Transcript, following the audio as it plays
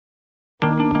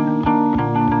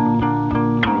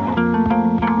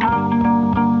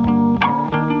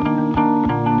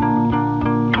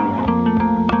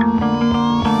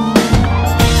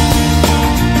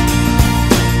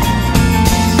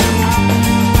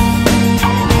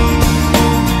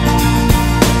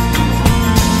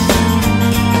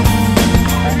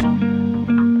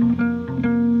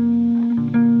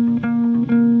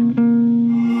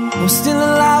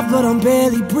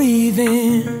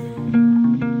breathing,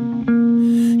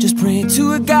 just praying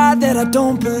to a God that I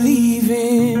don't believe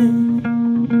in.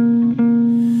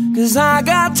 'Cause I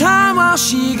got time while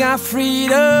she got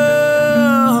freedom.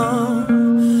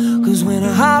 'Cause when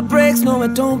a heart breaks, no,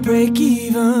 it don't break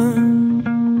even.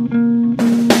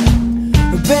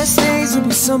 The best days will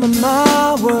be some of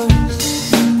my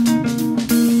worst.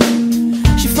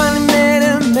 She finally met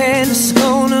a man that's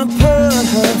gonna put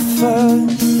her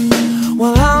first.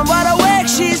 While I'm wide awake,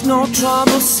 she's no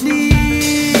trouble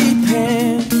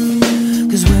sleeping.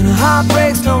 'Cause when a heart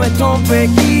breaks, no, it don't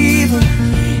break even.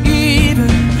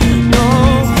 No.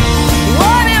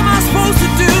 What am I supposed to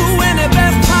do when the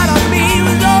best part of me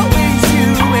was always you?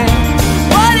 And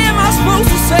what am I supposed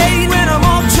to say when I'm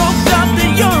all choked up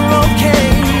that you're okay?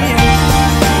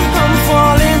 I'm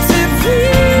falling to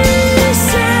pieces,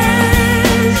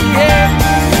 yeah.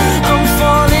 I'm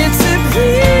falling to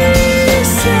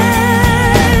pieces.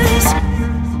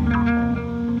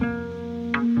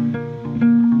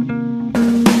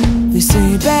 They say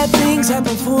bad things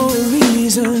happen for a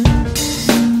reason,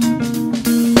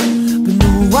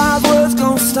 wild words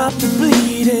gon' stop the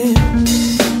bleeding.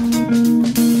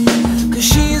 'Cause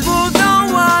she's moved on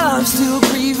while I'm still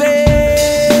grieving.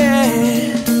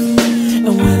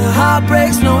 And when a heart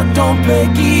breaks, no, it don't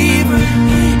break even.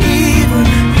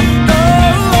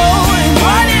 Oh, and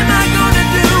what am I gonna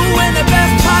do when the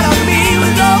best part of me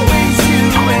was always you?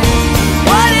 And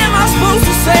what am I supposed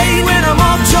to say when I'm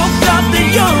all choked up that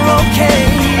you're okay?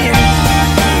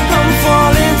 I'm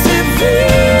falling to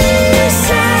pieces.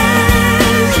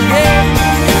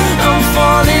 I'm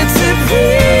falling to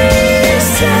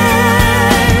pieces,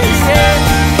 yeah.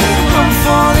 I'm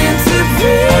falling to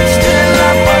pieces. Still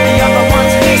alive while the other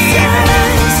one's missing.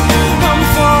 I'm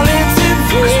falling to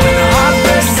pieces. 'Cause when the heart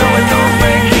breaks, no, it don't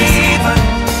break even.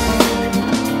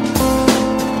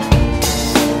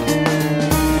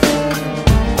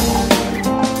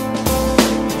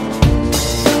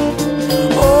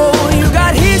 Oh, you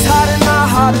got his heart and my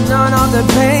heart and none of the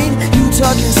pain.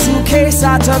 Tuck your suitcase, I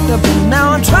tuck the blue. Now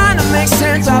I'm trying to make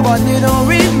sense of what little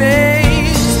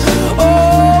remains.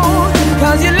 Oh,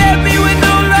 'cause you left me with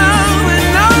no love and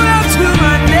no love to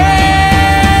my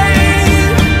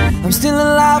name. I'm still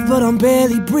alive, but I'm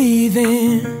barely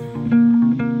breathing,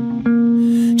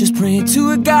 just praying to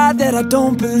a God that I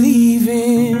don't believe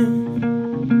in.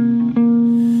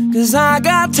 'Cause I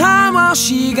got time while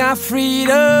she got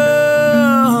freedom.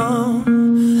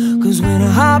 'Cause when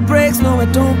a heart breaks, no,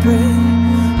 it don't break.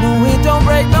 No, it don't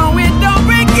break, no, it don't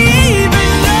break even.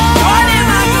 What am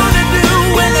I gonna do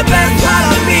when the best part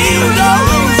of me was over?